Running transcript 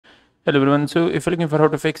Hello everyone. So if you're looking for how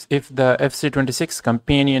to fix if the FC26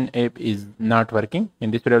 companion app is not working,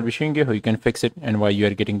 in this video I'll be showing you how you can fix it and why you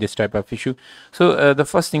are getting this type of issue. So the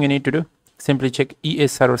first thing you need to do, simply check EA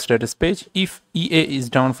server status page. If EA is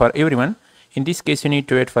down for everyone, in this case you need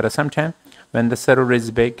to wait for some time. When the server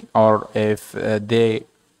is back, or if they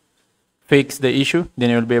fix the issue, then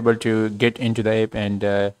you will be able to get into the app and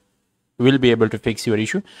will be able to fix your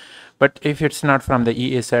issue. But if it's not from the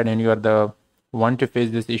EA side and you are the one to face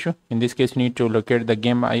this issue, in this case you need to locate the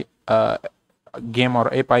game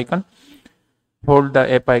or app icon, hold the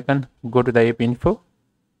app icon, go to the app info.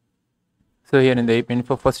 So here in the app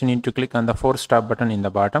info, first you need to click on the force stop button in the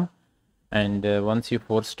bottom, and once you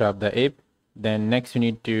force stop the app, then next you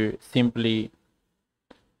need to simply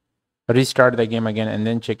restart the game again and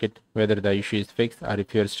then check it whether the issue is fixed or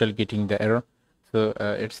if you're still getting the error. So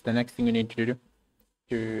it's the next thing you need to do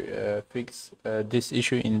to fix this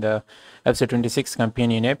issue in the FC26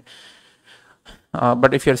 companion app.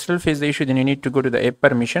 But if you still face the issue, then you need to go to the app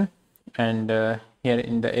permission, and here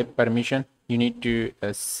in the app permission you need to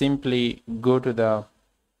simply go to the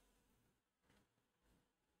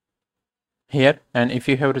here, and if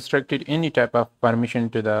you have restricted any type of permission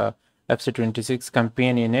to the FC26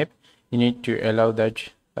 companion app, you need to allow that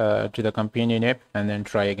to the companion app and then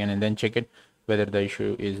try again and then check it whether the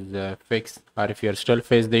issue is fixed or if you are still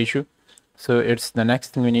face the issue. So it's the next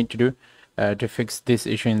thing we need to do to fix this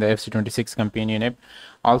issue in the FC26 companion app.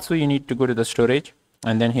 Also you need to go to the storage,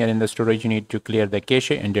 and then here in the storage you need to clear the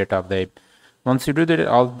cache and data of the app. Once you do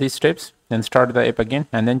all these steps, then start the app again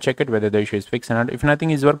and then check it whether the issue is fixed or not. If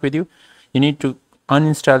nothing is work with you, you need to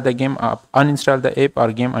uninstall the game app, uninstall the app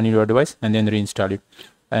or game on your device and then reinstall it.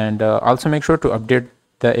 And also make sure to update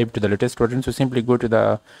the app to the latest version. So simply go to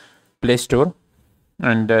the Play Store,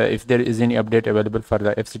 and if there is any update available for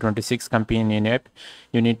the FC26 companion app,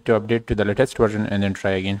 you need to update to the latest version and then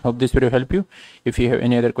try again. Hope this video helped you. If you have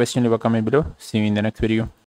any other question, leave a comment below. See you in the next video.